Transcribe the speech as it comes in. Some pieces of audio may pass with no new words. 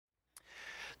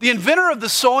The inventor of the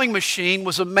sewing machine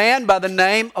was a man by the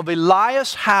name of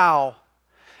Elias Howe.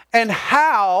 And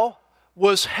Howe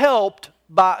was helped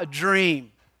by a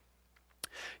dream.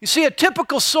 You see, a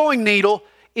typical sewing needle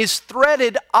is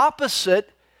threaded opposite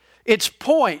its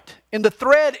point, and the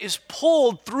thread is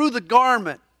pulled through the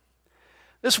garment.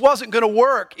 This wasn't going to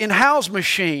work in Howe's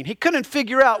machine. He couldn't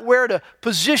figure out where to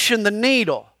position the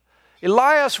needle.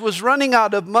 Elias was running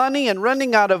out of money and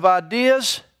running out of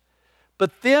ideas.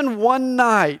 But then one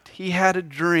night he had a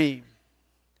dream.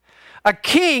 A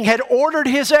king had ordered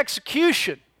his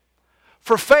execution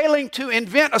for failing to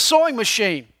invent a sewing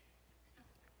machine.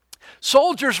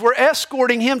 Soldiers were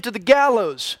escorting him to the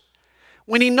gallows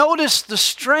when he noticed the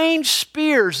strange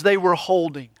spears they were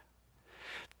holding.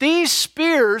 These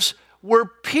spears were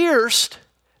pierced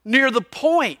near the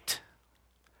point.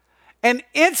 And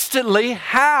instantly,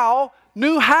 Howe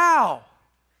knew how.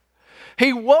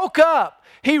 He woke up.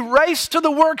 He raced to the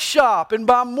workshop. And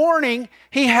by morning,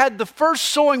 he had the first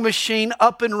sewing machine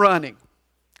up and running.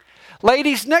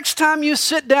 Ladies, next time you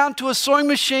sit down to a sewing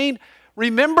machine,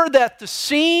 remember that the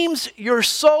seams you're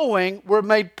sewing were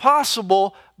made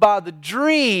possible by the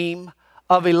dream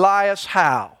of Elias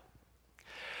Howe.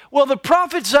 Well, the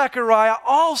prophet Zechariah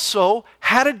also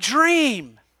had a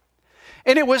dream.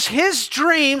 And it was his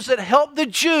dreams that helped the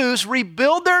Jews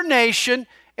rebuild their nation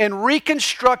and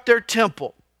reconstruct their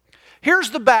temple.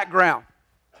 Here's the background.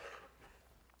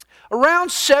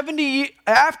 Around 70,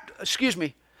 I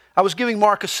was giving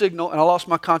Mark a signal and I lost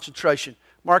my concentration.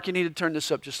 Mark, you need to turn this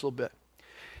up just a little bit.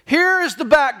 Here is the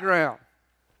background.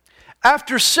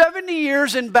 After 70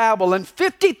 years in Babylon,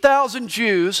 50,000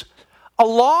 Jews,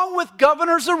 along with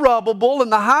Governor Zerubbabel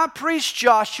and the high priest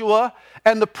Joshua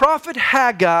and the prophet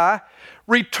Haggai,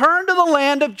 returned to the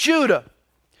land of Judah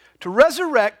to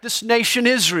resurrect this nation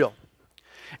Israel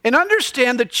and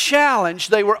understand the challenge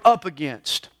they were up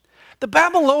against. The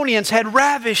Babylonians had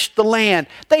ravished the land.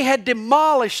 They had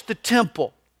demolished the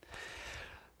temple.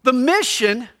 The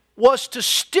mission was to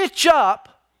stitch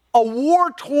up a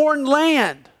war-torn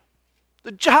land.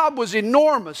 The job was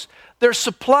enormous. Their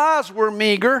supplies were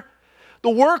meager.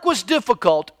 The work was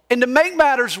difficult. And to make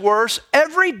matters worse,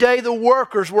 every day the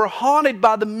workers were haunted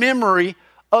by the memory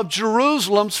of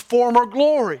Jerusalem's former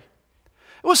glory.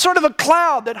 It was sort of a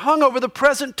cloud that hung over the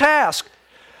present task.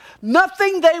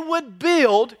 Nothing they would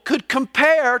build could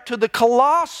compare to the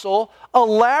colossal,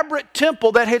 elaborate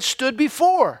temple that had stood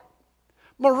before.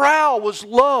 Morale was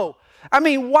low. I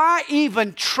mean, why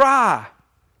even try?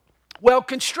 Well,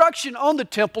 construction on the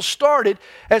temple started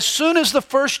as soon as the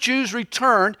first Jews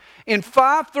returned in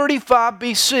 535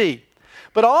 BC.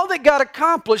 But all that got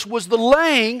accomplished was the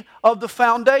laying of the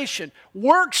foundation.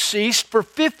 Work ceased for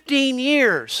 15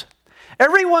 years.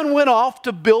 Everyone went off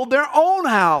to build their own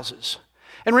houses.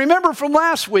 And remember from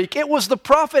last week, it was the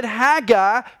prophet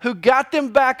Haggai who got them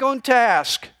back on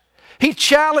task. He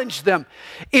challenged them.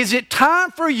 Is it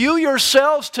time for you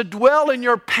yourselves to dwell in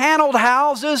your paneled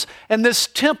houses and this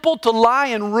temple to lie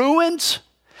in ruins?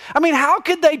 I mean, how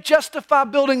could they justify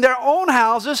building their own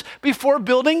houses before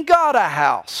building God a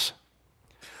house?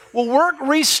 Well, work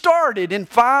restarted in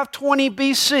 520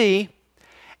 BC,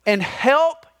 and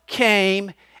help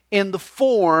came in the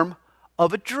form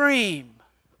of a dream.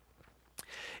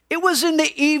 It was in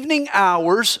the evening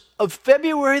hours of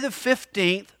February the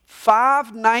 15th,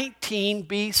 519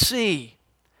 BC.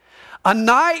 A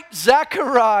night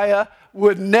Zechariah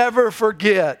would never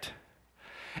forget.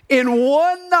 In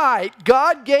one night,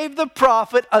 God gave the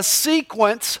prophet a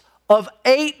sequence of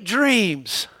 8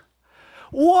 dreams.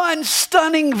 One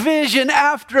stunning vision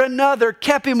after another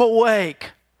kept him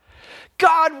awake.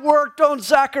 God worked on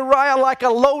Zechariah like a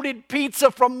loaded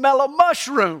pizza from Mellow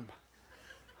Mushroom.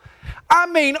 I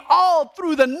mean, all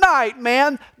through the night,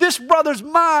 man, this brother's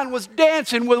mind was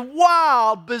dancing with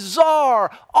wild, bizarre,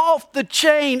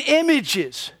 off-the-chain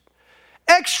images.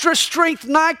 Extra strength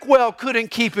NyQuil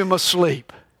couldn't keep him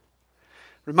asleep.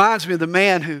 Reminds me of the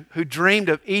man who dreamed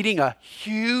of eating a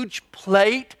huge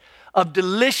plate of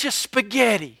delicious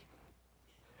spaghetti.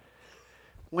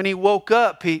 When he woke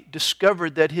up, he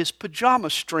discovered that his pajama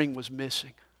string was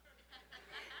missing.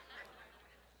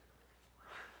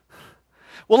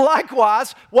 Well,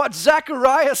 likewise, what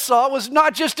Zechariah saw was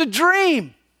not just a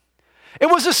dream. It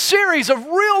was a series of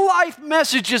real-life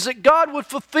messages that God would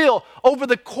fulfill over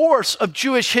the course of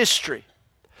Jewish history.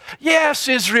 Yes,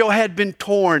 Israel had been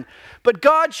torn, but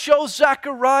God shows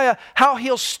Zechariah how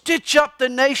he'll stitch up the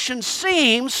nation's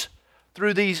seams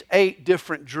through these 8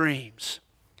 different dreams.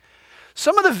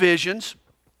 Some of the visions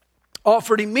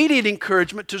offered immediate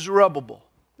encouragement to Zerubbabel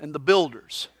and the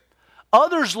builders.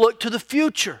 Others looked to the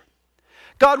future.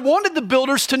 God wanted the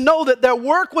builders to know that their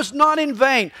work was not in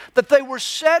vain, that they were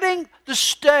setting the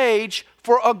stage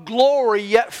for a glory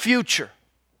yet future.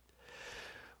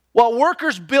 While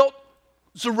workers built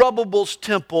Zerubbabel's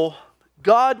temple,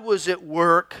 God was at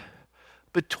work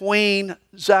between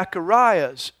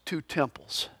Zechariah's two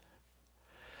temples.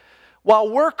 While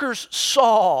workers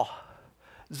saw,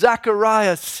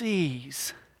 Zechariah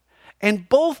sees. And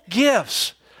both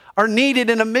gifts are needed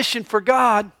in a mission for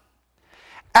God.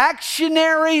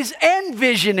 Actionaries and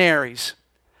visionaries.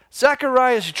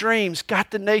 Zechariah's dreams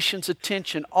got the nation's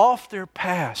attention off their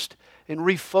past and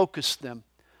refocused them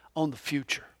on the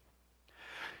future.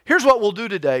 Here's what we'll do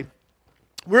today.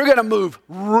 We're going to move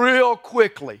real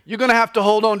quickly. You're going to have to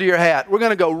hold on to your hat. We're going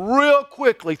to go real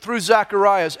quickly through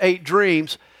Zechariah's 8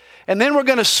 dreams. And then we're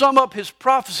going to sum up his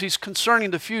prophecies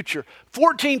concerning the future.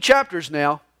 14 chapters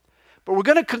now. But we're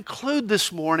going to conclude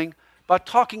this morning by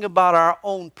talking about our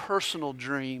own personal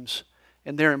dreams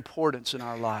and their importance in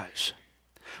our lives.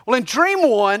 Well, in dream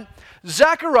 1,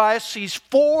 Zechariah sees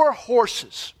 4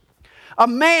 horses. A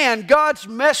man, God's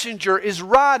messenger, is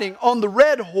riding on the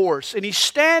red horse, and he's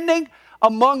standing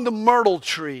among the myrtle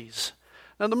trees.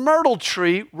 Now, the myrtle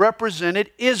tree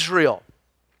represented Israel.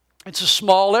 It's a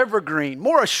small evergreen,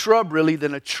 more a shrub really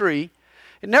than a tree.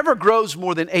 It never grows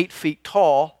more than 8 feet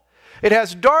tall. It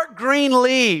has dark green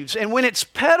leaves, and when its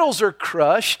petals are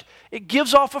crushed, it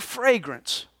gives off a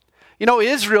fragrance. You know,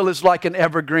 Israel is like an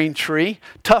evergreen tree,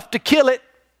 tough to kill it.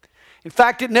 In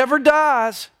fact, it never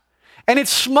dies, and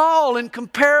it's small in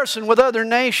comparison with other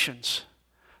nations.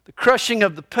 The crushing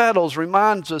of the petals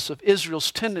reminds us of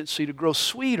Israel's tendency to grow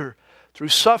sweeter through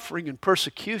suffering and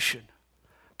persecution.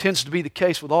 It tends to be the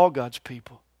case with all God's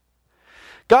people.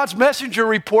 God's messenger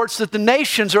reports that the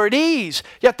nations are at ease,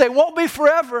 yet they won't be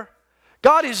forever.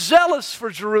 God is zealous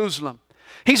for Jerusalem.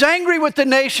 He's angry with the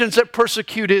nations that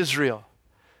persecute Israel.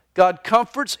 God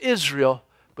comforts Israel,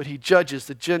 but he judges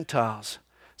the Gentiles.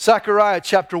 Zechariah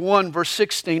chapter 1, verse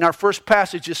 16, our first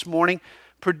passage this morning,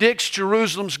 predicts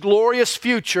Jerusalem's glorious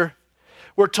future.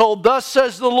 We're told, "Thus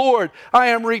says the Lord, I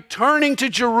am returning to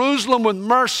Jerusalem with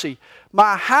mercy.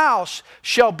 My house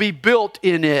shall be built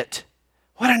in it."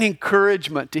 What an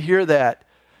encouragement to hear that.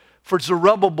 For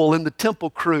Zerubbabel and the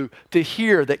temple crew to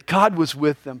hear that God was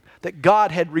with them, that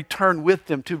God had returned with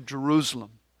them to Jerusalem.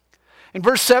 In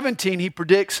verse 17, he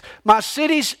predicts, "My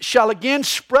cities shall again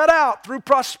spread out through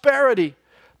prosperity.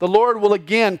 The Lord will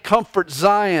again comfort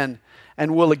Zion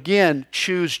and will again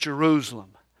choose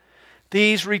Jerusalem."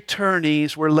 These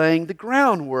returnees were laying the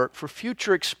groundwork for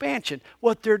future expansion.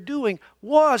 What they're doing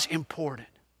was important.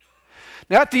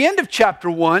 Now, at the end of chapter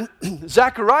 1,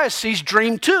 Zechariah sees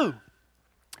dream 2.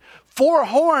 4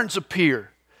 horns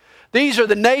appear. These are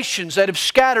the nations that have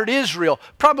scattered Israel,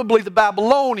 probably the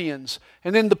Babylonians,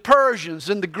 and then the Persians,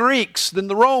 then the Greeks, then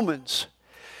the Romans.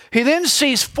 He then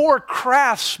sees 4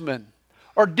 craftsmen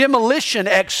or demolition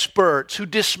experts who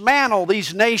dismantle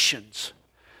these nations.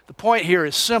 The point here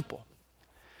is simple.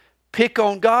 Pick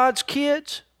on God's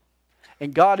kids,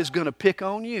 and God is going to pick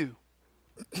on you.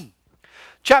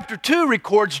 Chapter 2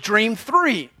 records dream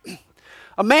 3.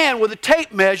 A man with a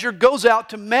tape measure goes out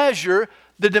to measure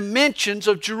the dimensions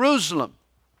of Jerusalem.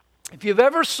 If you've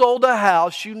ever sold a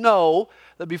house, you know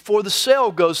that before the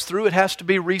sale goes through, it has to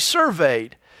be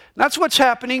resurveyed. And that's what's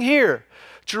happening here.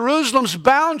 Jerusalem's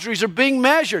boundaries are being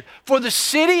measured, for the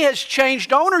city has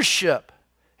changed ownership.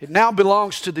 It now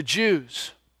belongs to the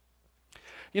Jews.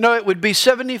 You know, it would be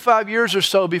 75 years or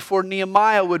so before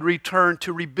Nehemiah would return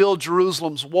to rebuild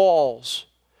Jerusalem's walls.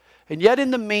 And yet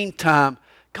in the meantime,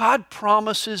 God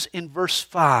promises in verse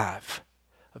 5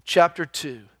 of chapter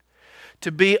 2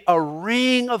 to be a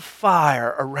ring of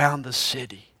fire around the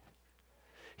city.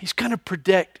 He's going to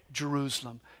protect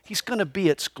Jerusalem. He's going to be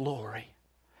its glory.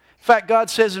 In fact, God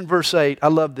says in verse 8, I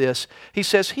love this. He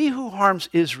says, "He who harms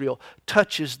Israel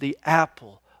touches the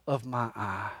apple of my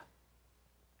eye."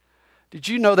 Did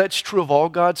you know that's true of all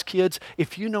God's kids?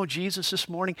 If you know Jesus this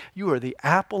morning, you are the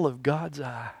apple of God's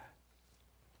eye.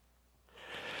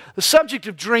 The subject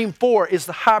of dream 4 is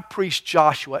the high priest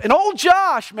Joshua. And old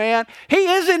Josh, man, he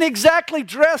isn't exactly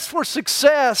dressed for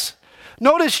success.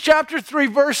 Notice chapter 3,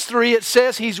 verse 3, it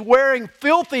says he's wearing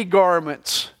filthy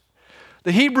garments.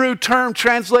 The Hebrew term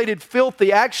translated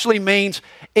filthy actually means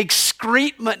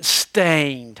excrement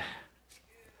stained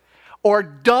or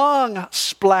dung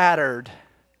splattered.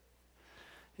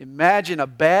 Imagine a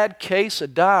bad case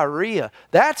of diarrhea.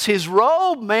 That's his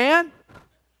robe, man.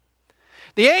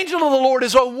 The angel of the Lord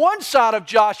is on one side of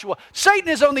Joshua. Satan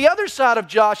is on the other side of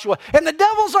Joshua. And the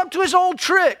devil's up to his old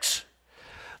tricks.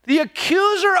 The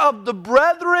accuser of the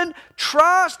brethren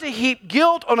tries to heap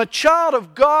guilt on a child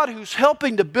of God who's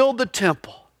helping to build the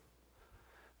temple.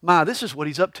 This is what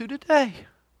he's up to today.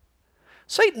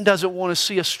 Satan doesn't want to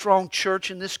see a strong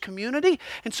church in this community.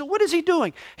 And so what is he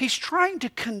doing? He's trying to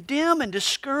condemn and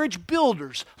discourage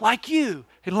builders like you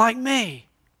and like me.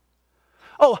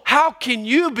 Oh, how can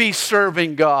you be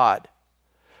serving God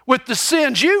with the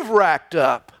sins you've racked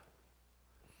up?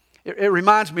 It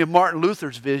reminds me of Martin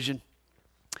Luther's vision.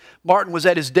 Martin was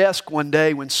at his desk one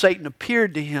day when Satan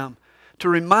appeared to him to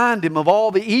remind him of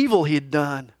all the evil he had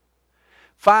done.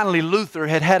 Finally, Luther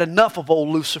had had enough of old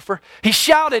Lucifer. He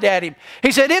shouted at him.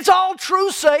 He said, "It's all true,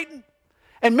 Satan,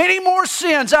 and many more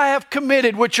sins I have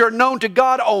committed which are known to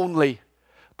God only.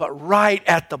 But right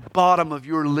at the bottom of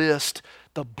your list,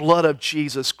 the blood of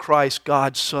Jesus Christ,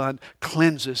 God's Son,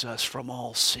 cleanses us from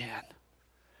all sin."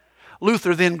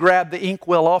 Luther then grabbed the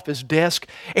inkwell off his desk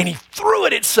and he threw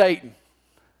it at Satan.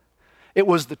 It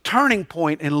was the turning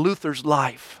point in Luther's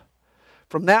life.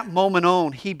 From that moment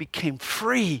on, he became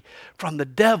free from the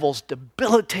devil's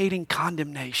debilitating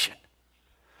condemnation.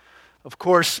 Of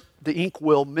course, the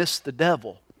inkwell missed the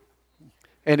devil,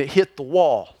 and it hit the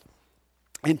wall.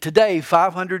 And today,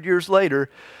 500 years later,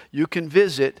 you can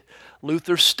visit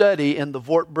Luther's study in the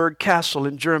Wartburg Castle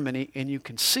in Germany, and you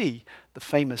can see the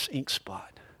famous ink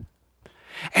spot.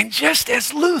 And just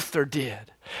as Luther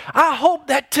did, I hope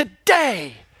that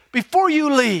today, before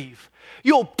you leave,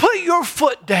 you'll put your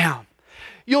foot down.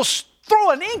 You'll throw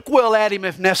an inkwell at him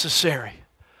if necessary.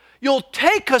 You'll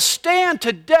take a stand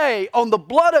today on the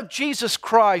blood of Jesus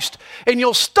Christ, and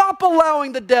you'll stop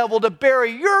allowing the devil to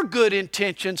bury your good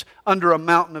intentions under a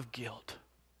mountain of guilt.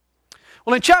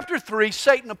 Well, in chapter 3,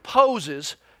 Satan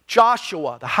opposes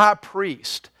Joshua, the high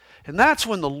priest, and that's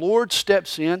when the Lord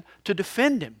steps in to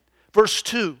defend him. Verse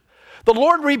 2, "The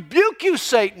Lord rebuke you,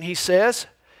 Satan," he says.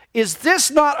 "Is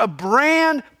this not a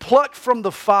brand plucked from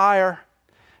the fire?"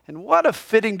 And what a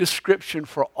fitting description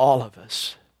for all of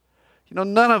us. You know,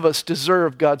 none of us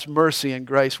deserve God's mercy and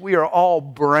grace. We are all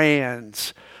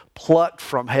brands plucked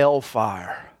from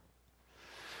hellfire.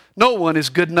 No one is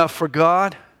good enough for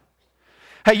God.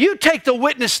 Hey, you take the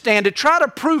witness stand to try to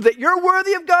prove that you're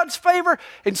worthy of God's favor,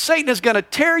 and Satan is going to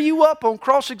tear you up on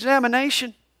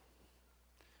cross-examination.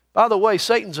 By the way,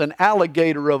 Satan's an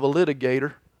alligator of a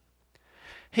litigator.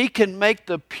 He can make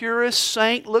the purest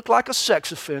saint look like a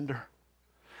sex offender.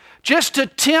 Just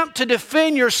attempt to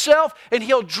defend yourself, and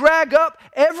he'll drag up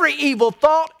every evil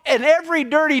thought and every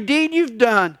dirty deed you've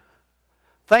done.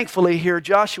 Thankfully here,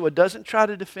 Joshua doesn't try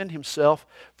to defend himself.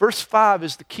 Verse 5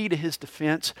 is the key to his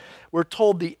defense. We're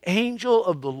told the angel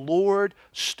of the Lord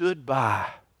stood by.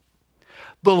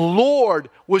 The Lord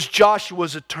was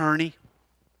Joshua's attorney.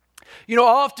 You know,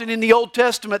 often in the Old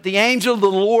Testament, the angel of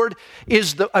the Lord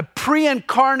is a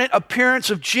pre-incarnate appearance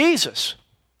of Jesus.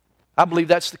 I believe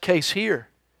that's the case here.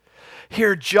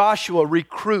 Here, Joshua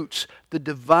recruits the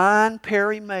divine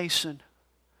Perry Mason.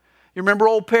 You remember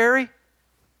old Perry?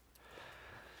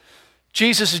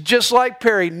 Jesus is just like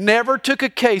Perry, never took a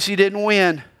case he didn't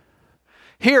win.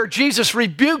 Here, Jesus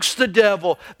rebukes the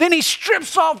devil. Then he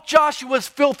strips off Joshua's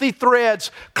filthy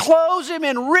threads, clothes him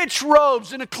in rich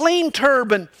robes and a clean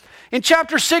turban. In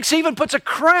chapter 6, he even puts a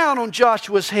crown on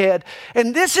Joshua's head.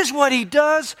 And this is what he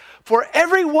does for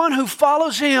everyone who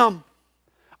follows him.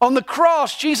 On the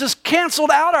cross, Jesus canceled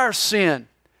out our sin.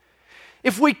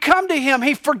 If we come to him,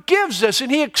 he forgives us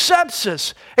and he accepts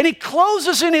us. And he clothes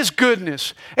us in his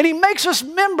goodness. And he makes us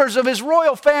members of his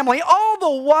royal family. All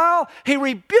the while, he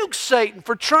rebukes Satan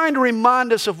for trying to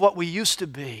remind us of what we used to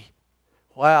be.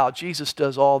 Wow, Jesus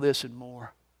does all this and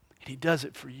more. And he does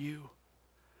it for you.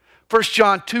 1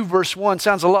 John 2 verse 1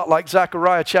 sounds a lot like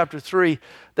Zechariah chapter 3.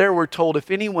 There we're told, if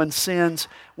anyone sins,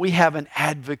 we have an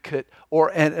advocate or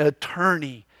an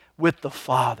attorney with the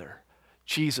Father,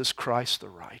 Jesus Christ the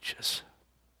righteous.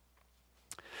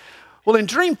 Well, in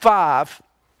dream 5,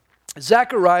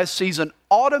 Zechariah sees an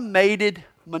automated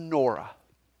menorah.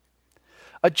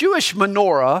 A Jewish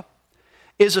menorah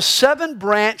is a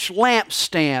 7-branch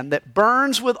lampstand that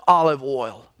burns with olive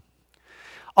oil.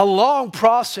 A long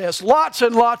process, lots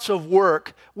and lots of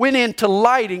work went into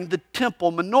lighting the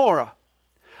temple menorah.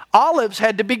 Olives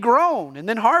had to be grown and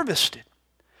then harvested.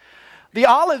 The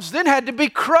olives then had to be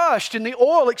crushed and the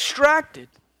oil extracted.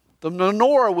 The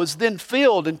menorah was then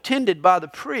filled and tended by the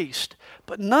priest.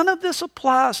 But none of this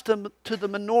applies to the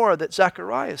menorah that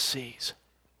Zechariah sees.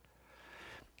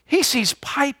 He sees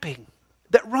piping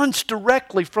that runs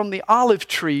directly from the olive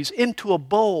trees into a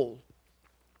bowl.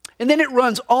 And then it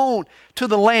runs on to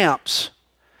the lamps.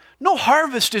 No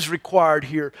harvest is required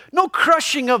here. No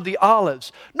crushing of the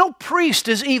olives. No priest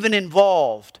is even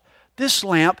involved. This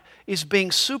lamp is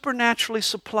being supernaturally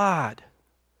supplied.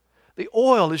 The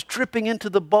oil is dripping into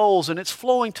the bowls and it's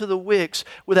flowing to the wicks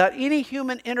without any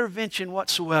human intervention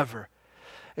whatsoever.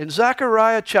 And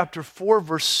Zechariah chapter 4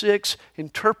 verse 6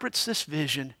 interprets this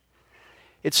vision.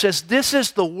 It says, "This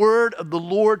is the word of the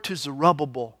Lord to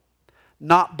Zerubbabel,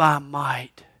 not by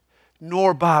might,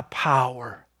 nor by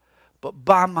power, but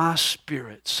by my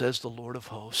Spirit, says the Lord of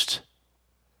hosts."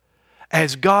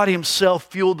 As God Himself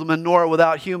fueled the menorah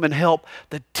without human help,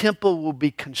 the temple will be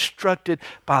constructed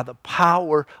by the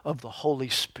power of the Holy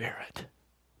Spirit.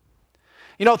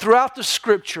 You know, throughout the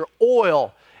Scripture,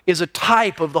 oil is a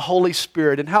type of the Holy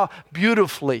Spirit, and how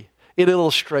beautifully it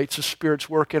illustrates the Spirit's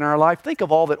work in our life. Think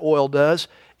of all that oil does.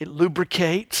 It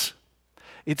lubricates,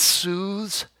 it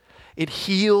soothes, it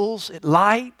heals, it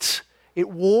lights, it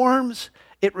warms,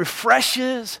 it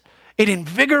refreshes, it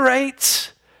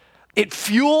invigorates, it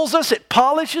fuels us, it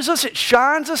polishes us, it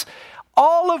shines us,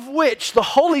 all of which the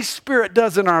Holy Spirit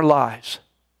does in our lives.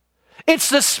 It's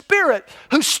the Spirit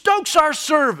who stokes our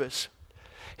service.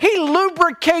 He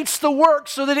lubricates the work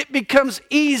so that it becomes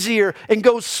easier and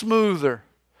goes smoother.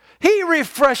 He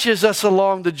refreshes us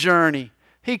along the journey.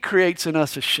 He creates in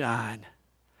us a shine.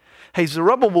 Hey,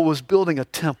 Zerubbabel was building a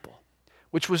temple,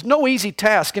 which was no easy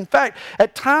task. In fact,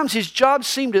 at times his job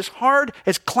seemed as hard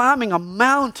as climbing a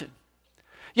mountain.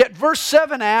 Yet verse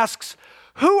 7 asks,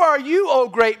 "Who are you, O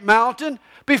great mountain?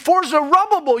 Before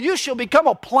Zerubbabel you shall become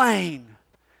a plain,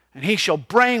 and he shall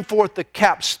bring forth the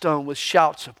capstone with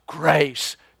shouts of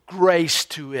grace, grace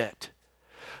to it."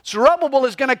 Zerubbabel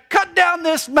is going to cut down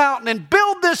this mountain and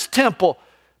build this temple,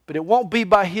 but it won't be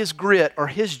by his grit or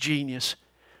his genius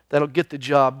that'll get the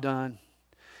job done.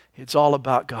 It's all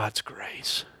about God's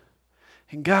grace.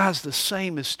 And guys, the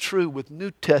same is true with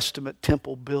New Testament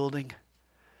temple building.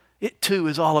 It too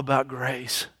is all about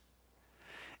grace.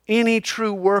 Any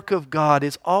true work of God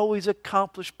is always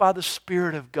accomplished by the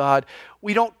Spirit of God.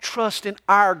 We don't trust in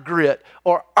our grit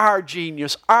or our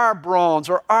genius, our bronze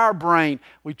or our brain.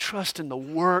 We trust in the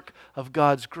work of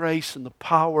God's grace and the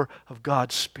power of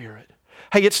God's Spirit.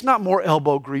 Hey, it's not more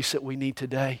elbow grease that we need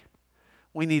today.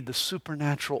 We need the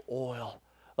supernatural oil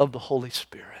of the Holy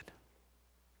Spirit.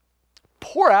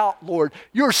 Pour out, Lord,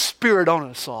 your Spirit on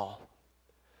us all.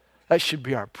 That should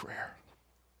be our prayer.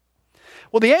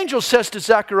 Well, the angel says to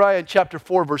Zechariah in chapter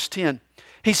 4, verse 10,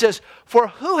 he says, "For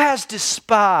who has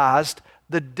despised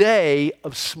the day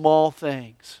of small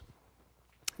things?"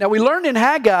 Now, we learned in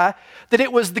Haggai that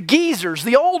it was the geezers,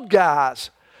 the old guys,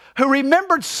 who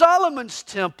remembered Solomon's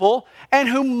temple and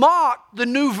who mocked the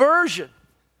new version.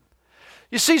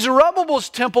 You see, Zerubbabel's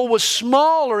temple was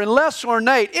smaller and less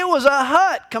ornate. It was a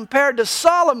hut compared to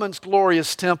Solomon's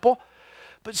glorious temple.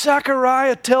 But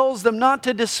Zechariah tells them not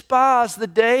to despise the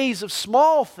days of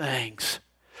small things.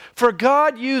 For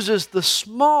God uses the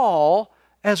small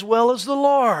as well as the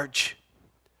large.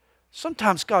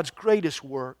 Sometimes God's greatest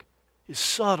work is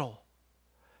subtle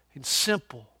and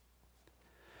simple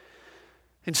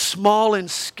and small in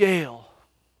scale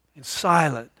and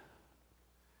silent.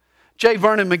 J.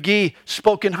 Vernon McGee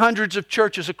spoke in hundreds of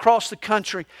churches across the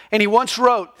country, and he once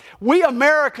wrote, "We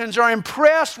Americans are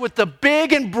impressed with the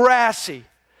big and brassy.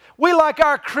 We like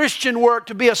our Christian work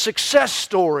to be a success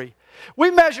story.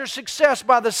 We measure success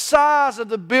by the size of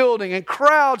the building and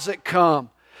crowds that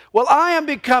come. Well, I am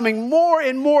becoming more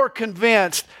and more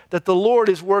convinced that the Lord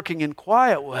is working in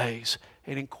quiet ways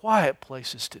and in quiet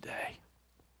places today."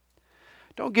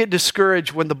 Don't get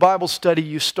discouraged when the Bible study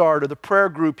you start or the prayer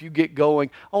group you get going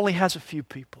only has a few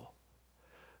people.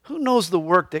 Who knows the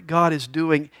work that God is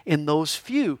doing in those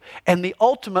few and the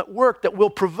ultimate work that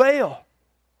will prevail?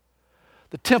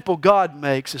 The temple God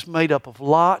makes is made up of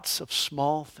lots of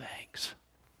small things.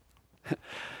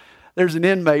 There's an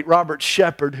inmate, Robert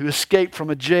Shepard, who escaped from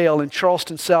a jail in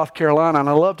Charleston, South Carolina, and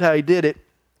I loved how he did it.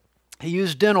 He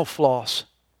used dental floss.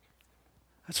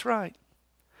 That's right.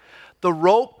 The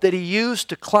rope that he used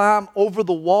to climb over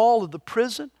the wall of the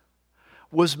prison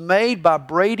was made by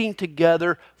braiding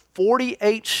together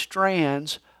 48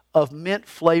 strands of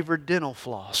mint-flavored dental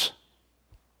floss.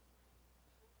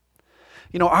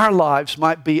 You know, our lives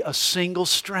might be a single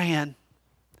strand,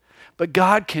 but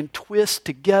God can twist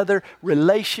together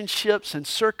relationships and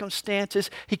circumstances.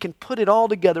 He can put it all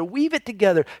together, weave it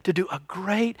together to do a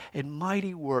great and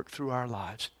mighty work through our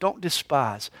lives. Don't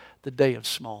despise the day of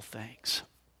small things.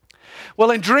 Well,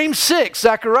 in Dream 6,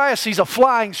 Zechariah sees a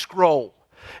flying scroll,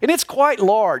 and it's quite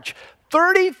large,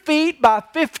 30 feet by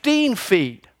 15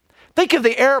 feet. Think of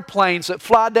the airplanes that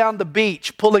fly down the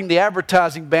beach pulling the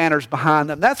advertising banners behind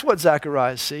them. That's what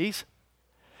Zechariah sees.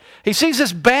 He sees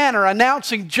this banner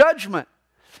announcing judgment,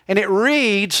 and it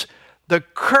reads, "The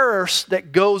curse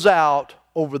that goes out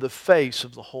over the face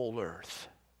of the whole earth."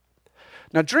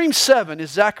 Now, Dream 7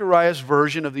 is Zechariah's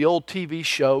version of the old TV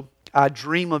show, I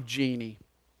Dream of Jeannie.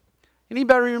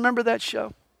 Anybody remember that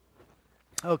show?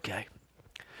 Okay.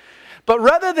 But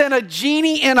rather than a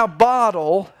genie in a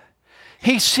bottle,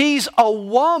 he sees a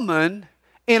woman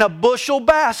in a bushel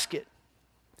basket.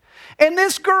 And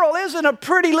this girl isn't a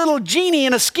pretty little genie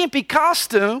in a skimpy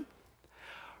costume.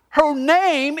 Her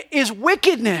name is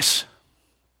Wickedness.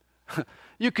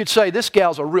 You could say this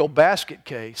gal's a real basket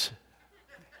case.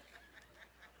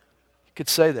 You could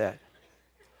say that.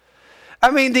 I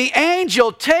mean, the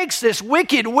angel takes this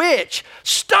wicked witch,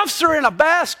 stuffs her in a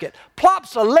basket,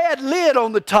 plops a lead lid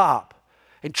on the top,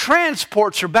 and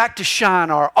transports her back to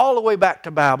Shinar, all the way back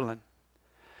to Babylon.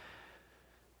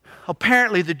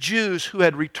 Apparently, the Jews who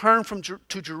had returned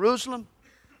to Jerusalem,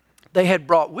 they had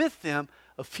brought with them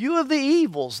a few of the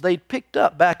evils they'd picked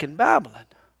up back in Babylon.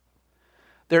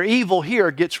 Their evil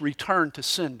here gets returned to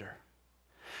sender.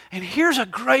 And here's a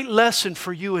great lesson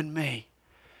for you and me.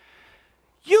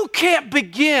 You can't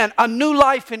begin a new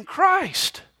life in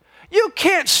Christ. You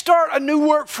can't start a new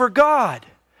work for God.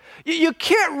 You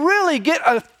can't really get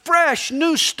a fresh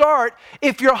new start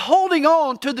if you're holding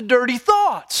on to the dirty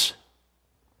thoughts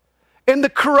and the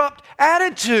corrupt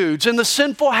attitudes and the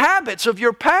sinful habits of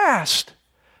your past.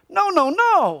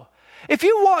 No. If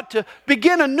you want to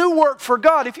begin a new work for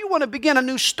God, if you want to begin a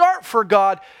new start for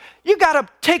God, you got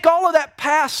to take all of that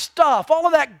past stuff, all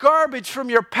of that garbage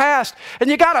from your past, and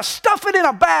you got to stuff it in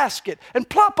a basket and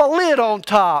plop a lid on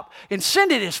top and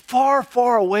send it as far,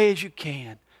 far away as you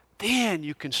can. Then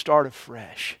you can start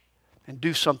afresh and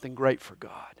do something great for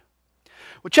God.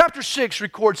 Well, chapter 6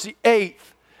 records the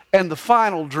 8th and the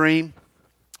final dream.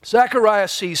 Zechariah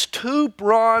sees 2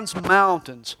 bronze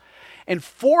mountains and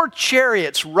 4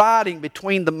 chariots riding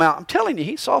between the mountains. I'm telling you,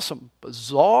 he saw some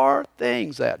bizarre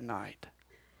things that night.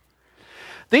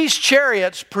 These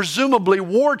chariots, presumably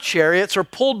war chariots, are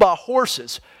pulled by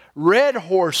horses, red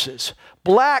horses,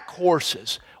 black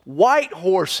horses, white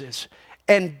horses,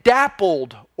 and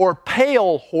dappled or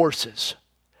pale horses.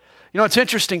 You know, it's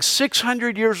interesting,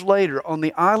 600 years later on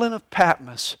the island of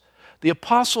Patmos, the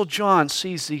Apostle John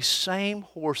sees these same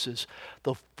horses,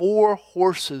 the 4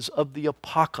 horses of the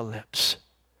apocalypse.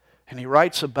 And he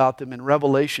writes about them in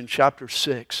Revelation chapter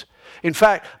 6. In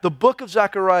fact, the book of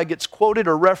Zechariah gets quoted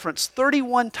or referenced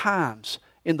 31 times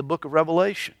in the book of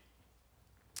Revelation.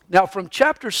 Now, from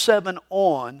chapter 7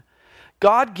 on,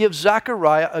 God gives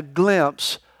Zechariah a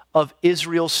glimpse of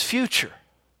Israel's future.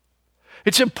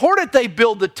 It's important they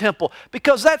build the temple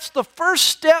because that's the first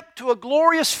step to a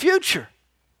glorious future.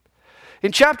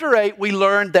 In chapter 8, we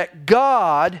learned that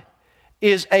God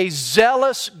is a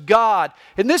zealous God.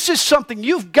 And this is something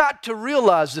you've got to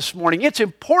realize this morning. It's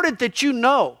important that you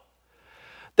know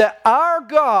that our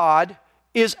God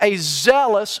is a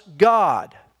zealous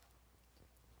God.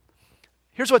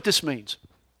 Here's what this means.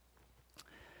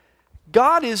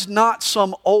 God is not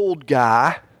some old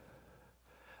guy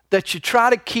that you try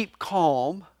to keep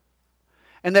calm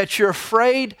and that you're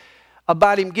afraid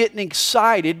about him getting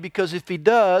excited because if he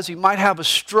does, he might have a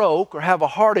stroke or have a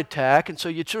heart attack, and so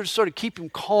you sort of keep him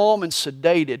calm and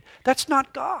sedated. That's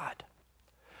not God.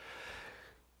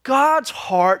 God's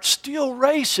heart still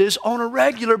races on a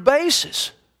regular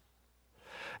basis.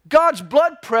 God's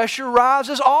blood pressure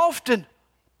rises often.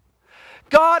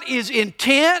 God is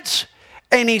intense,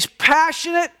 and He's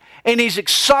passionate, and He's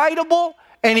excitable,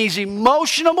 and He's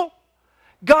emotional.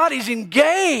 God is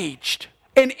engaged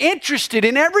and interested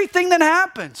in everything that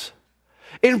happens.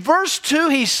 In verse 2,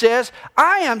 He says,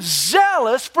 I am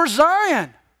zealous for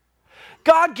Zion.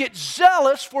 God gets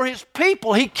zealous for His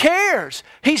people. He cares.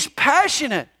 He's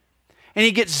passionate. And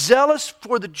He gets zealous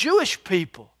for the Jewish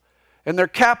people and their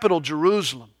capital,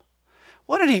 Jerusalem.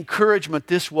 What an encouragement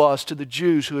this was to the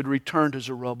Jews who had returned to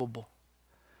Zerubbabel.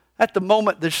 At the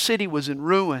moment, the city was in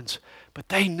ruins, but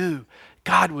they knew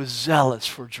God was zealous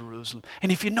for Jerusalem.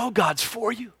 And if you know God's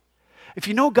for you, if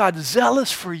you know God's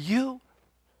zealous for you,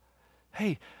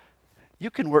 hey, you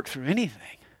can work through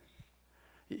anything.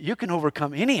 You can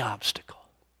overcome any obstacle.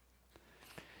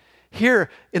 Here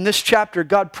in this chapter,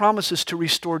 God promises to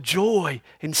restore joy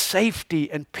and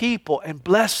safety and people and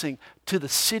blessing to the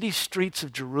city streets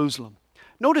of Jerusalem.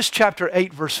 Notice chapter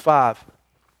 8, verse 5.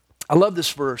 I love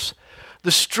this verse.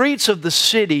 The streets of the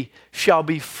city shall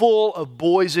be full of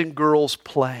boys and girls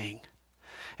playing.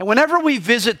 And whenever we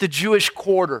visit the Jewish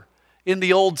quarter in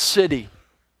the old city,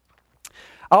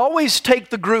 I always take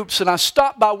the groups and I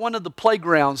stop by one of the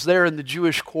playgrounds there in the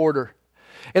Jewish quarter.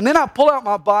 And then I pull out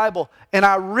my Bible and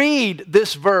I read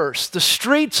this verse. The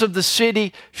streets of the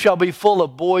city shall be full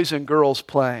of boys and girls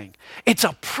playing. It's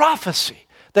a prophecy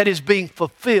that is being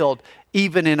fulfilled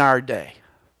even in our day.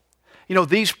 You know,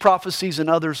 these prophecies and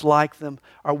others like them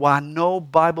are why no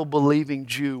Bible-believing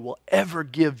Jew will ever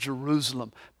give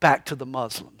Jerusalem back to the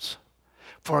Muslims.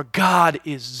 For God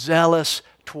is zealous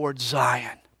towards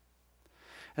Zion.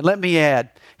 And let me add,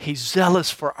 He's zealous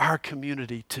for our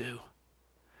community too.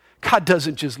 God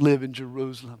doesn't just live in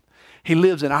Jerusalem. He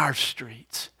lives in our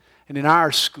streets and in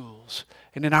our schools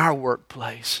and in our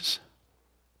workplaces.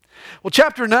 Well,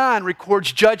 chapter 9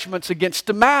 records judgments against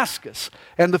Damascus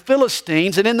and the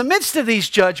Philistines. And in the midst of these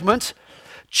judgments,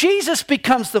 Jesus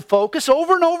becomes the focus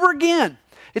over and over again.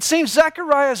 It seems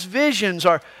Zechariah's visions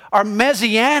are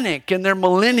messianic and they're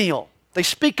millennial. They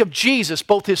speak of Jesus,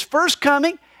 both His first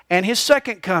coming and His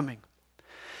second coming.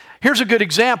 Here's a good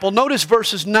example. Notice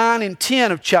verses 9 and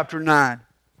 10 of chapter 9.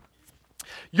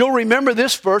 You'll remember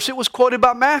this verse. It was quoted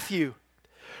by Matthew.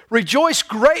 Rejoice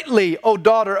greatly, O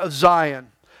daughter of Zion.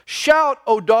 Shout,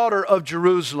 O daughter of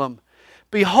Jerusalem.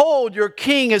 Behold, your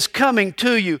king is coming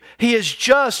to you. He is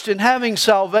just and having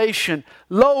salvation,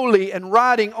 lowly and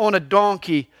riding on a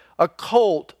donkey, a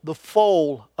colt, the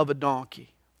foal of a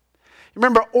donkey.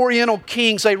 Remember, Oriental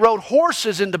kings, they rode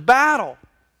horses into battle.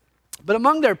 But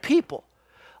among their people,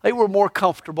 they were more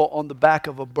comfortable on the back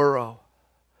of a burro.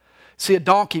 See, a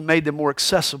donkey made them more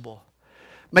accessible,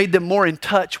 made them more in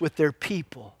touch with their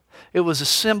people. It was a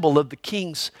symbol of the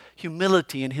king's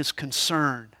humility and his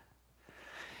concern.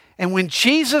 And when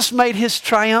Jesus made His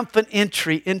triumphant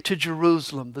entry into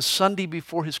Jerusalem, the Sunday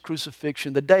before His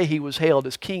crucifixion, the day He was hailed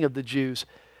as King of the Jews,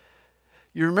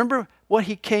 you remember what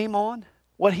He came on?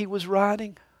 What He was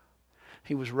riding?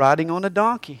 He was riding on a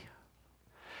donkey.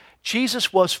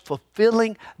 Jesus was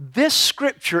fulfilling this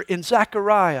scripture in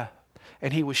Zechariah,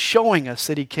 and He was showing us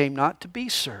that He came not to be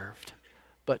served,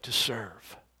 but to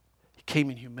serve. He came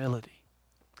in humility.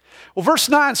 Well, verse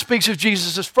 9 speaks of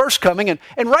Jesus' first coming, and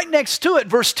right next to it,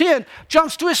 verse 10,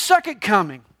 jumps to His second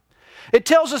coming. It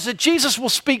tells us that Jesus will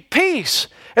speak peace,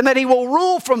 and that He will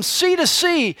rule from sea to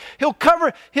sea. He'll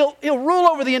rule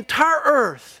over the entire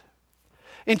earth.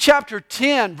 In chapter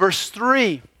 10, verse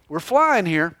 3, we're flying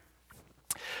here,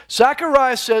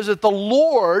 Zechariah says that the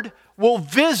Lord will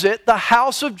visit the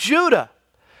house of Judah.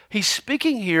 He's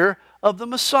speaking here of the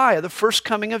Messiah, the first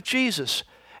coming of Jesus.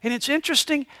 And it's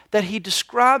interesting that he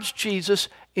describes Jesus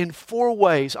in 4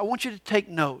 ways. I want you to take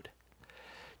note.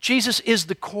 Jesus is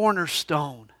the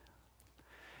cornerstone.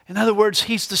 In other words,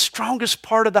 He's the strongest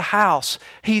part of the house.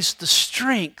 He's the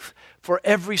strength for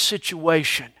every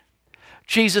situation.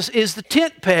 Jesus is the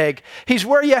tent peg. He's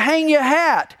where you hang your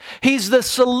hat. He's the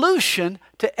solution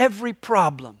to every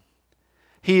problem.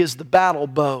 He is the battle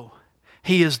bow.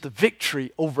 He is the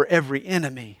victory over every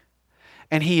enemy.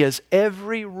 And He is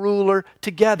every ruler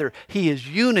together. He is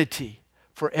unity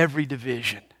for every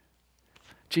division.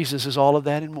 Jesus is all of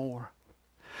that and more.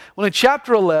 Well, in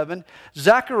chapter 11,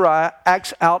 Zechariah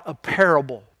acts out a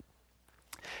parable.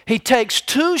 He takes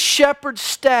 2 shepherd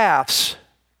staffs,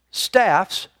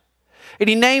 and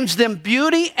he names them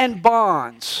Beauty and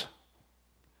Bonds.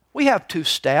 We have 2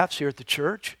 staffs here at the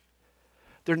church.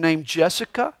 They're named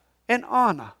Jessica and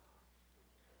Anna.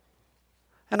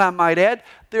 And I might add,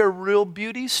 they're real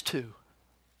beauties too.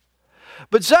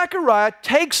 But Zechariah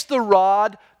takes the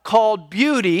rod called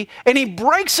Beauty and he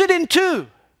breaks it in 2.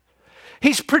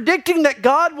 He's predicting that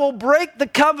God will break the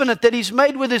covenant that He's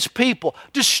made with His people.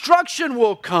 Destruction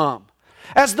will come.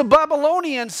 As the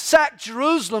Babylonians sacked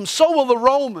Jerusalem, so will the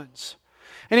Romans.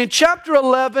 And in chapter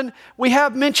 11, we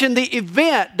have mentioned the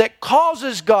event that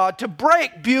causes God to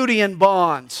break beauty and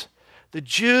bonds. The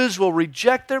Jews will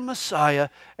reject their Messiah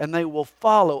and they will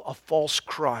follow a false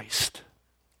Christ.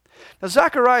 Now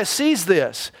Zechariah sees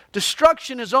this.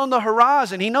 Destruction is on the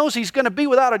horizon. He knows he's going to be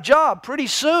without a job pretty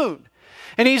soon.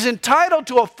 And he's entitled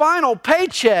to a final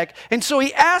paycheck. And so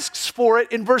he asks for it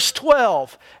in verse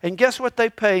 12. And guess what they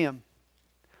pay him?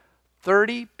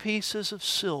 30 pieces of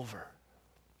silver.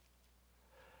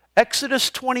 Exodus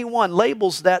 21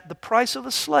 labels that the price of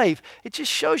a slave. It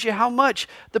just shows you how much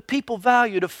the people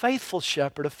valued a faithful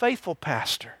shepherd, a faithful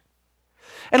pastor.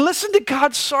 And listen to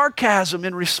God's sarcasm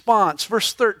in response.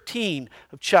 Verse 13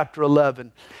 of chapter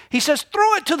 11. He says,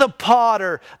 "Throw it to the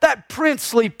potter, that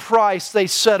princely price they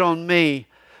set on me.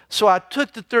 So I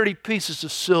took the 30 pieces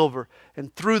of silver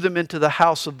and threw them into the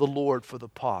house of the Lord for the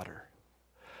potter."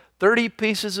 30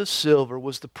 pieces of silver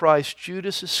was the price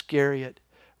Judas Iscariot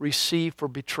received for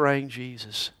betraying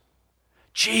Jesus.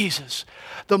 Jesus,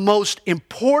 the most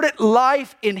important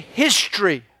life in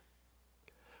history,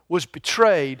 was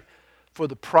betrayed for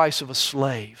the price of a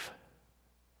slave.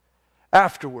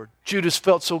 Afterward, Judas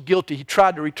felt so guilty he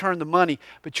tried to return the money.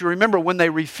 But you remember when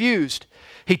they refused,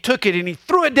 he took it and he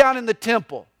threw it down in the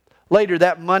temple. Later,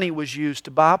 that money was used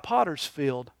to buy a potter's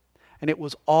field. And it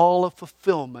was all a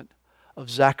fulfillment of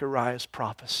Zechariah's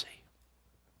prophecy.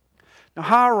 Now,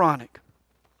 how ironic.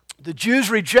 The Jews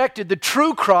rejected the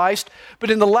true Christ, but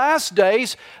in the last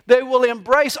days, they will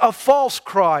embrace a false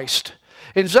Christ.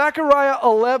 In Zechariah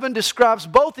 11 describes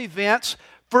both events.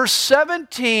 Verse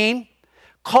 17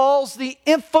 calls the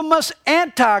infamous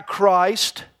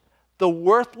Antichrist the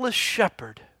worthless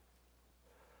shepherd.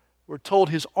 We're told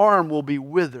his arm will be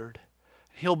withered.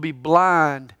 He'll be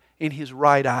blind in his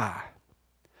right eye.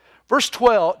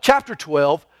 Chapter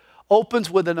 12 opens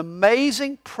with an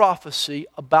amazing prophecy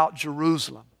about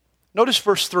Jerusalem. Notice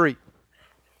verse 3.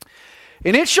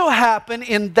 And it shall happen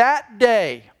in that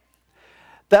day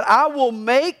that I will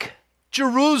make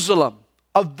Jerusalem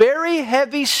a very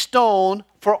heavy stone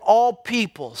for all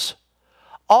peoples.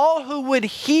 All who would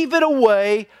heave it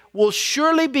away will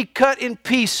surely be cut in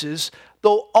pieces,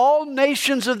 though all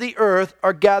nations of the earth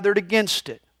are gathered against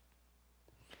it.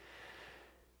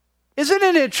 Isn't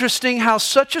it interesting how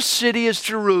such a city as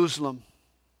Jerusalem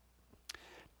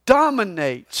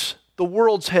dominates the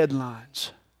world's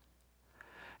headlines?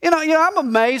 You know, I'm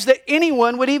amazed that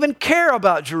anyone would even care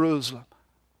about Jerusalem.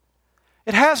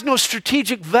 It has no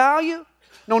strategic value,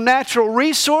 no natural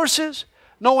resources,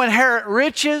 no inherent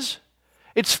riches.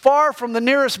 It's far from the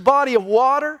nearest body of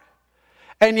water.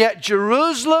 And yet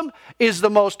Jerusalem is the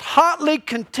most hotly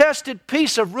contested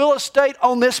piece of real estate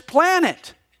on this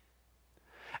planet.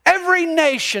 Every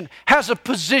nation has a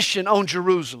position on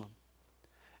Jerusalem.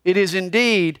 It is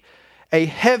indeed a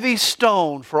heavy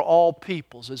stone for all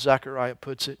peoples, as Zechariah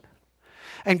puts it.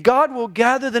 And God will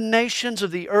gather the nations of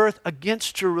the earth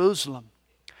against Jerusalem.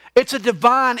 It's a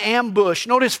divine ambush.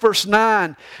 Notice verse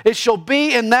 9. It shall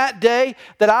be in that day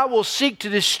that I will seek to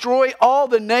destroy all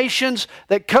the nations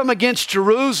that come against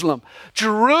Jerusalem.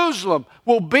 Jerusalem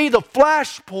will be the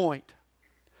flashpoint.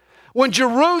 When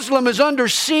Jerusalem is under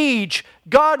siege,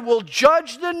 God will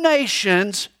judge the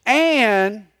nations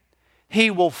and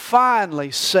He will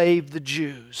finally save the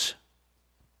Jews.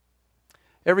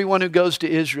 Everyone who goes to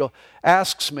Israel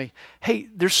asks me, hey,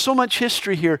 there's so much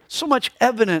history here, so much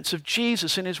evidence of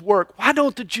Jesus and His work. Why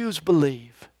don't the Jews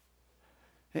believe?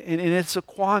 And it's a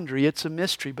quandary, it's a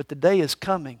mystery, but the day is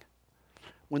coming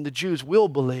when the Jews will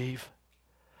believe.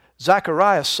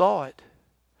 Zechariah saw it.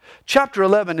 Chapter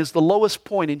 11 is the lowest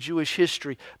point in Jewish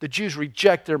history. The Jews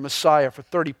reject their Messiah for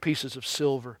 30 pieces of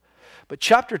silver. But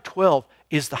chapter 12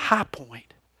 is the high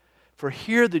point. For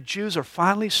here the Jews are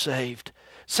finally saved.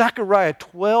 Zechariah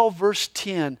 12 verse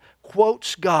 10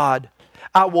 quotes God,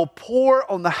 I will pour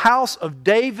on the house of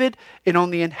David and on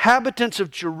the inhabitants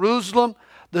of Jerusalem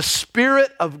the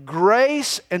spirit of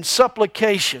grace and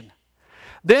supplication.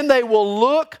 Then they will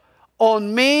look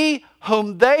on me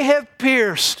whom they have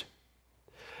pierced.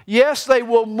 Yes, they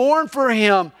will mourn for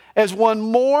him as one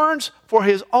mourns for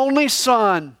his only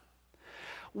son.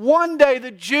 One day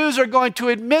the Jews are going to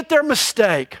admit their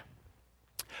mistake.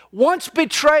 Once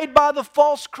betrayed by the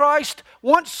false Christ,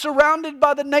 once surrounded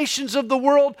by the nations of the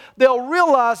world, they'll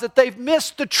realize that they've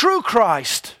missed the true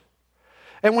Christ.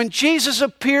 And when Jesus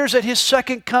appears at His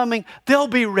second coming, they'll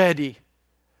be ready.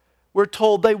 We're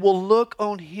told they will look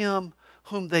on Him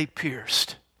whom they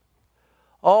pierced.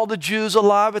 All the Jews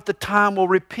alive at the time will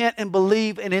repent and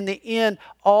believe, and in the end,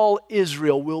 all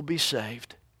Israel will be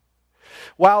saved.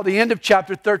 While the end of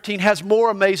chapter 13 has more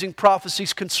amazing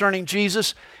prophecies concerning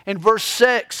Jesus. In verse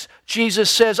 6, Jesus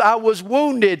says, I was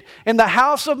wounded in the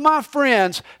house of my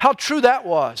friends. How true that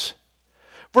was.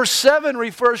 Verse 7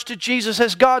 refers to Jesus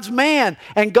as God's man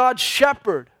and God's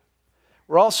shepherd.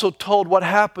 We're also told what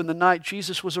happened the night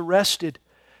Jesus was arrested.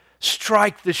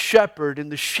 Strike the shepherd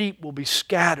and the sheep will be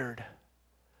scattered.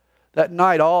 That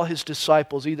night, all His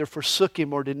disciples either forsook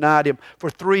Him or denied Him. For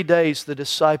 3 days, the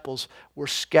disciples were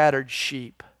scattered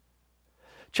sheep.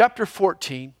 Chapter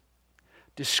 14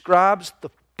 describes the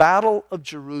battle of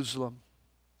Jerusalem.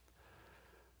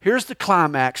 Here's the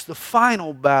climax, the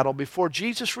final battle before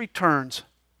Jesus returns.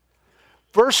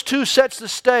 Verse 2 sets the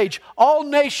stage. All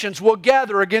nations will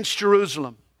gather against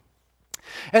Jerusalem.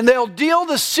 And they'll deal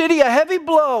the city a heavy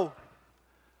blow.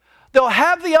 They'll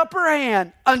have the upper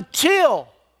hand until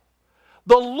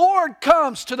the Lord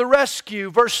comes to the rescue.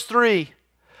 Verse 3.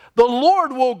 The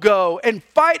Lord will go and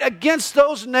fight against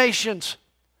those nations.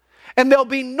 And there'll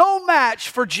be no match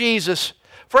for Jesus.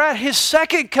 For at His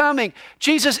second coming,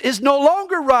 Jesus is no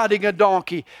longer riding a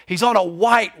donkey. He's on a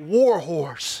white war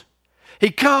horse.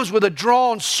 He comes with a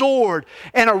drawn sword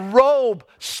and a robe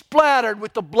splattered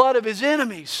with the blood of His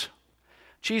enemies.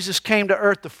 Jesus came to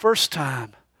earth the first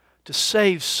time to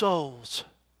save souls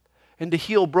and to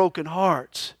heal broken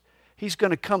hearts. He's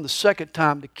going to come the second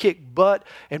time to kick butt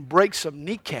and break some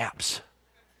kneecaps.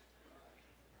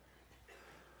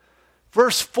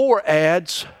 Verse 4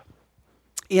 adds,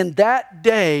 in that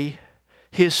day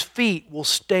his feet will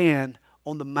stand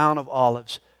on the Mount of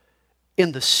Olives.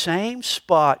 In the same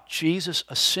spot Jesus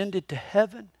ascended to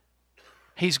heaven,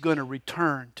 he's going to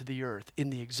return to the earth in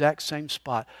the exact same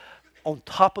spot on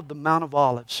top of the Mount of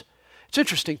Olives. It's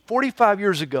interesting, 45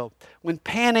 years ago, when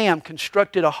Pan Am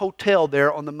constructed a hotel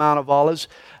there on the Mount of Olives,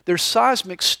 their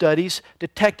seismic studies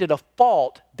detected a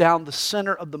fault down the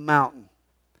center of the mountain.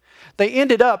 They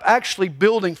ended up actually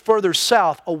building further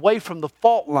south away from the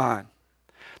fault line.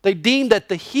 They deemed that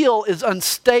the hill is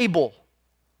unstable.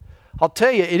 I'll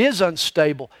tell you, it is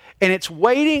unstable, and it's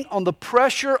waiting on the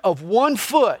pressure of 1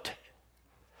 foot.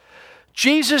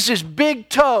 Jesus' big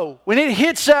toe, when it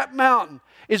hits that mountain,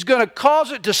 is going to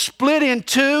cause it to split in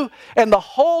two, and the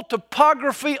whole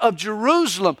topography of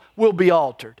Jerusalem will be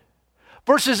altered.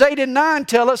 Verses 8 and 9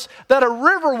 tell us that a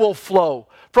river will flow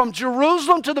from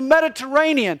Jerusalem to the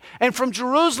Mediterranean and from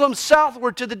Jerusalem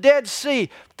southward to the Dead Sea,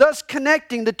 thus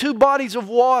connecting the two bodies of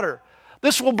water.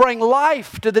 This will bring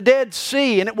life to the Dead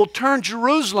Sea, and it will turn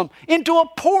Jerusalem into a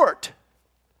port.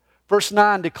 Verse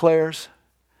 9 declares,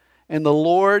 and the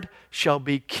Lord shall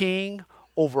be king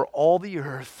over all the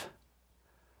earth.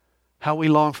 How we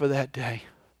long for that day.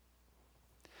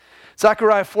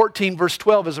 Zechariah 14 verse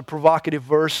 12 is a provocative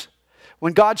verse.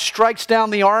 When God strikes down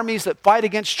the armies that fight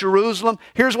against Jerusalem,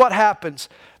 here's what happens.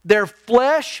 Their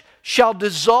flesh shall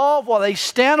dissolve while they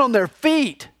stand on their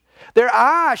feet. Their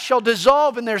eyes shall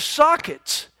dissolve in their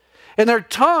sockets, and their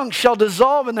tongue shall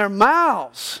dissolve in their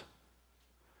mouths.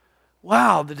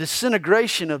 Wow, the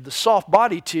disintegration of the soft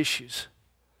body tissues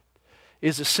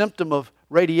is a symptom of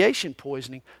radiation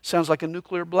poisoning. Sounds like a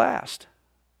nuclear blast.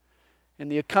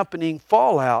 And the accompanying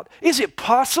fallout. Is it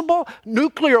possible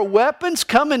nuclear weapons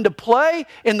come into play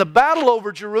in the battle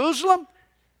over Jerusalem?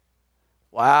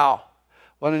 Wow.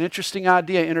 What an interesting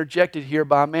idea interjected here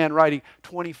by a man writing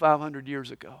 2,500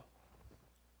 years ago.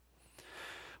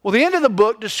 Well, the end of the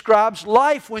book describes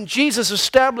life when Jesus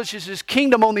establishes his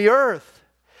kingdom on the earth.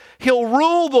 He'll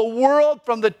rule the world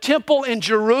from the temple in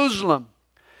Jerusalem.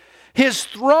 His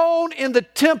throne in the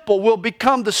temple will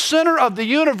become the center of the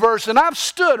universe, and I've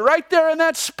stood right there in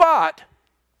that spot.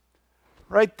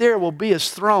 Right there will be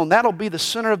his throne. That'll be the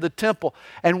center of the temple.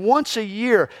 And once a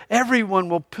year, everyone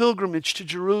will pilgrimage to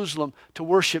Jerusalem to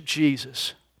worship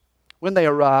Jesus. When they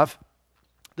arrive,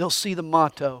 they'll see the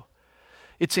motto.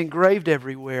 It's engraved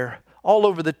everywhere, all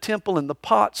over the temple, in the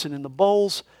pots and in the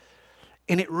bowls.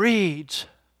 And it reads,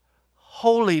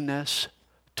 holiness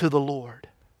to the Lord.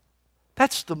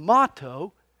 That's the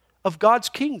motto of God's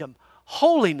kingdom.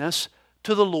 Holiness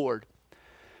to the Lord.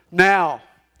 Now,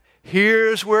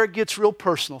 here's where it gets real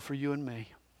personal for you and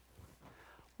me.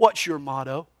 What's your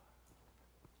motto?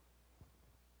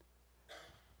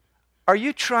 Are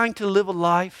you trying to live a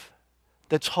life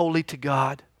that's holy to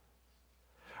God?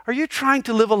 Are you trying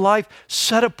to live a life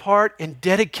set apart and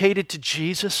dedicated to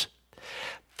Jesus?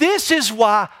 This is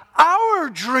why our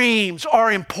dreams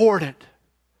are important.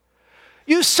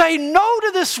 You say no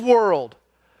to this world.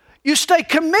 You stay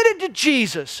committed to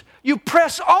Jesus. You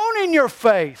press on in your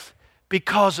faith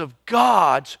because of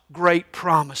God's great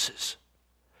promises.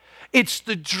 It's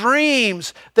the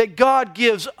dreams that God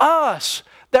gives us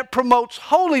that promotes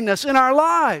holiness in our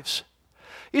lives.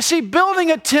 You see,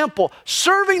 building a temple,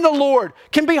 serving the Lord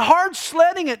can be hard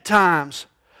sledding at times.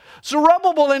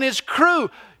 Zerubbabel and his crew,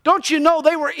 don't you know,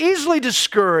 they were easily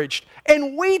discouraged.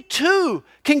 And we too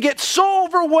can get so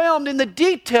overwhelmed in the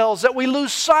details that we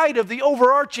lose sight of the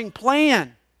overarching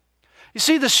plan. You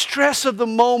see, the stress of the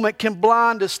moment can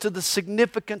blind us to the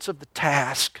significance of the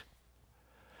task.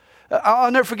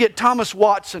 I'll never forget Thomas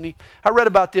Watson. I read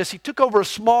about this. He took over a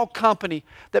small company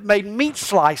that made meat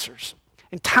slicers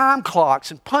and time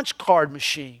clocks and punch card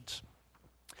machines.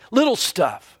 Little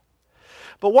stuff.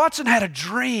 But Watson had a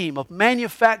dream of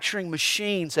manufacturing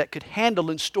machines that could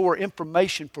handle and store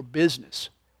information for business.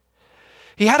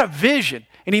 He had a vision,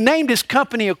 and he named his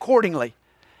company accordingly.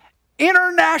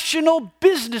 International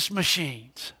Business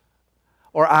Machines,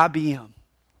 or IBM.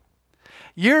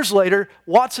 Years later,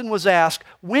 Watson was asked,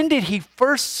 when did he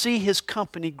first see his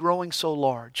company growing so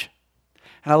large?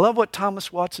 And I love what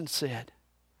Thomas Watson said.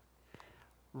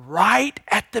 Right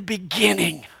at the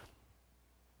beginning.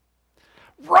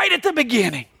 Right at the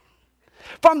beginning.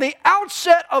 From the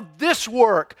outset of this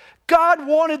work, God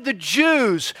wanted the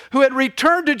Jews who had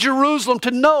returned to Jerusalem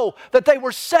to know that they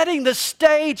were setting the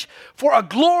stage for a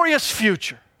glorious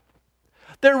future.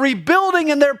 Their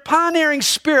rebuilding and their pioneering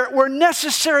spirit were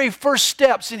necessary first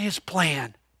steps in His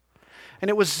plan. And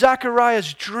it was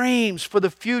Zechariah's dreams for the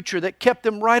future that kept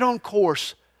them right on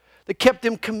course, that kept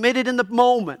them committed in the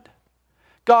moment.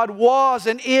 God was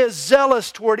and is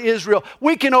zealous toward Israel.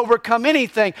 We can overcome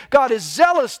anything. God is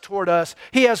zealous toward us.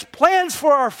 He has plans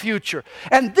for our future.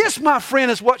 And this, my friend,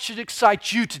 is what should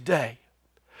excite you today.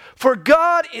 For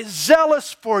God is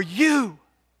zealous for you.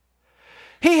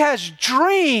 He has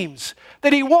dreams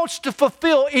that He wants to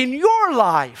fulfill in your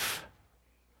life.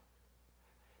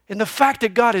 And the fact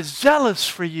that God is zealous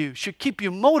for you should keep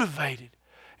you motivated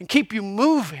and keep you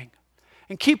moving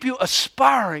and keep you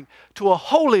aspiring to a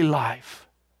holy life.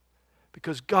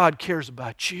 Because God cares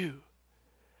about you.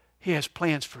 He has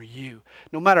plans for you.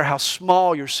 No matter how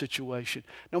small your situation,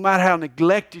 no matter how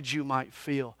neglected you might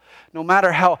feel, no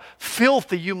matter how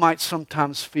filthy you might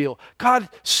sometimes feel, God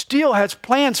still has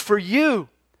plans for you.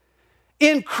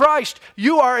 In Christ,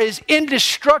 you are as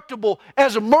indestructible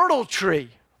as a myrtle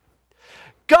tree.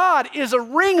 God is a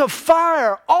ring of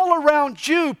fire all around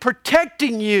you,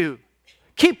 protecting you,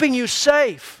 keeping you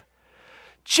safe.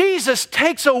 Jesus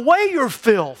takes away your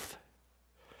filth.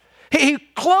 He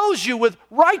clothes you with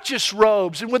righteous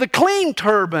robes and with a clean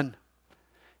turban.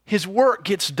 His work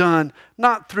gets done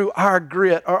not through our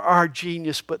grit or our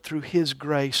genius, but through His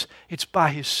grace. It's by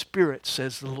His Spirit,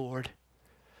 says the Lord.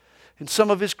 And some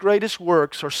of His greatest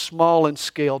works are small in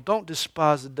scale. Don't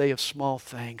despise the day of small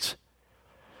things.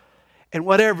 And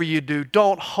whatever you do,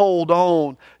 don't hold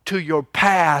on to your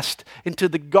past and to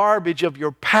the garbage of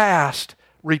your past.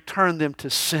 Return them to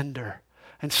cinder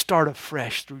and start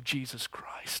afresh through Jesus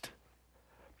Christ.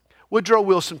 Woodrow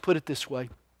Wilson put it this way: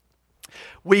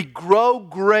 we grow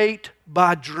great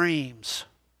by dreams.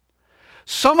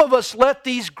 Some of us let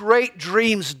these great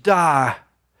dreams die,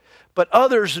 but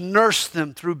others nurse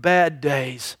them through bad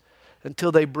days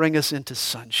until they bring us into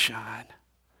sunshine.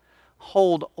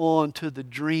 Hold on to the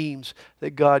dreams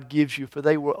that God gives you, for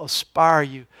they will inspire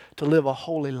you to live a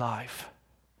holy life.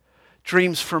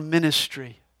 Dreams for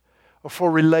ministry, or for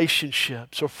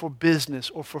relationships, or for business,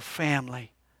 or for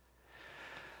family.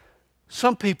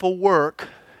 Some people work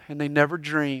and they never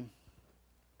dream,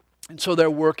 and so their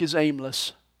work is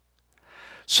aimless.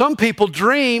 Some people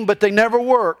dream but they never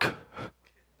work.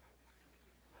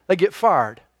 They get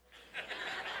fired.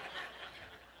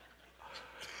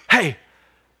 Hey,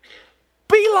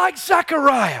 be like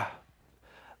Zechariah.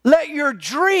 Let your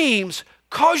dreams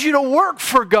cause you to work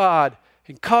for God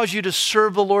and cause you to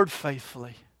serve the Lord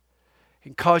faithfully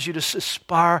and cause you to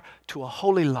aspire to a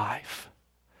holy life.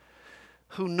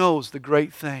 Who knows the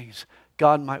great things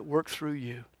God might work through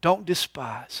you? Don't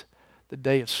despise the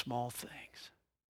day of small things.